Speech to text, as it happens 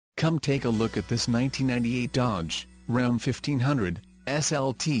Come take a look at this 1998 Dodge Ram 1500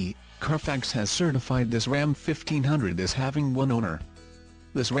 SLT. Carfax has certified this Ram 1500 as having one owner.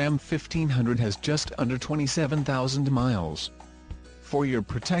 This Ram 1500 has just under 27,000 miles. For your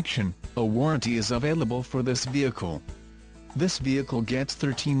protection, a warranty is available for this vehicle. This vehicle gets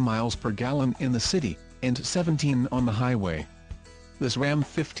 13 miles per gallon in the city, and 17 on the highway. This Ram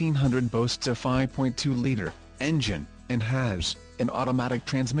 1500 boasts a 5.2-liter engine, and has an automatic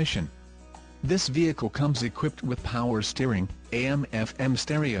transmission. This vehicle comes equipped with power steering, AM/FM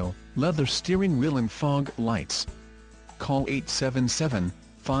stereo, leather steering wheel and fog lights. Call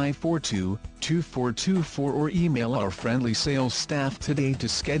 877-542-2424 or email our friendly sales staff today to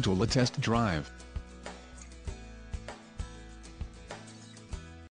schedule a test drive.